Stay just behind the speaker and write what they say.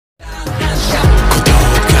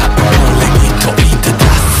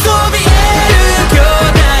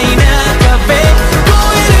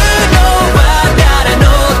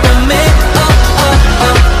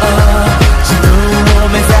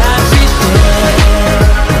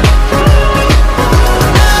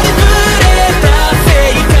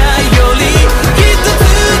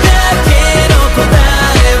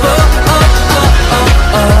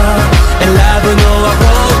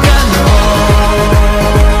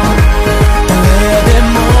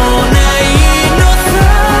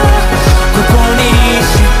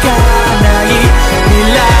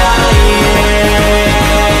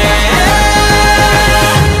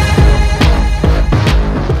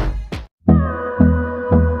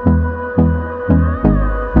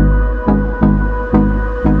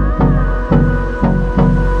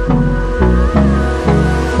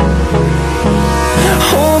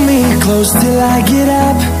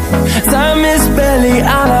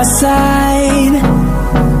side.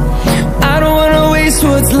 I don't wanna waste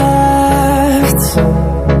what's left.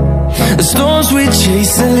 The storms we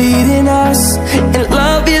chase are leading us, and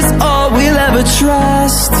love is all we'll ever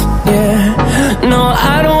trust. Yeah, no,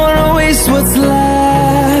 I don't wanna waste what's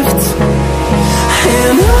left.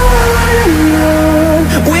 And on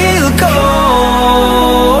we'll go,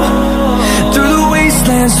 through the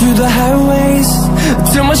wastelands, through the highways,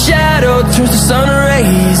 till my shadow turns to sun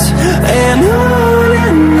rays. And on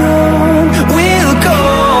we'll go,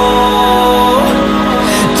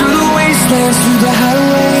 through the wastelands, through the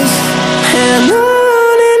highways, and on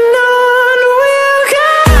we'll go.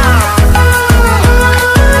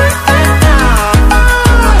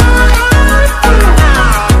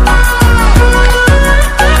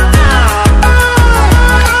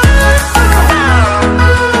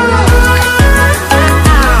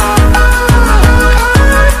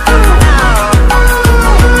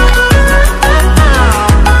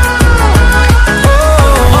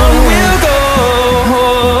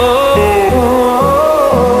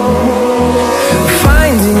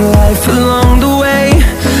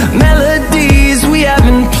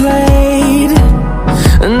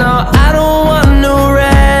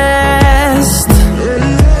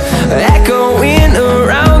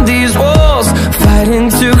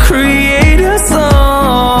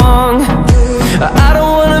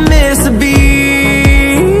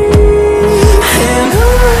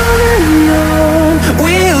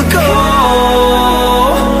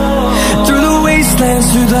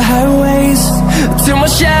 Through the highways, till my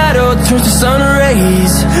shadow turns to sun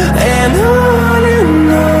rays. And on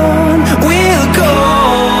we'll go,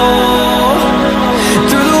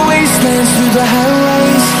 through the wastelands, through the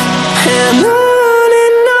highways, and on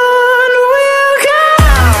we'll go.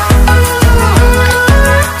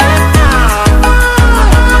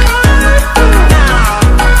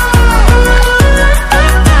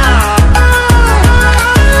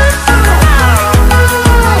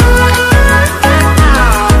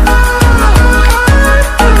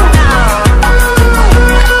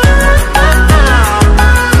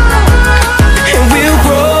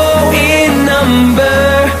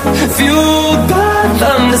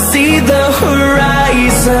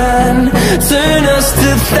 Turn us to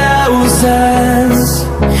thousands,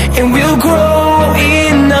 and we'll grow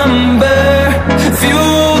in number,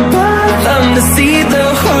 fueled by them to see the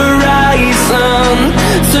horizon.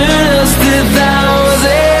 Turn us to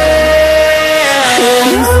thousands,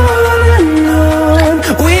 and on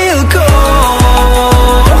we'll go,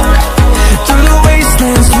 through the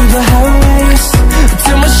wastelands, through the highways,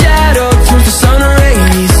 till my shadow turns to sun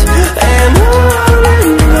rays. And on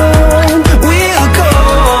we'll go,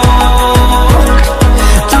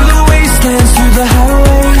 through the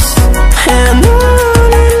highways, and on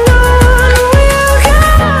we'll go.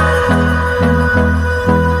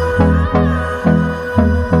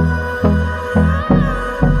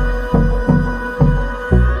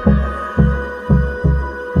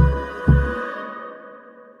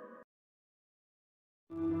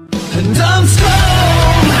 And I'm strong.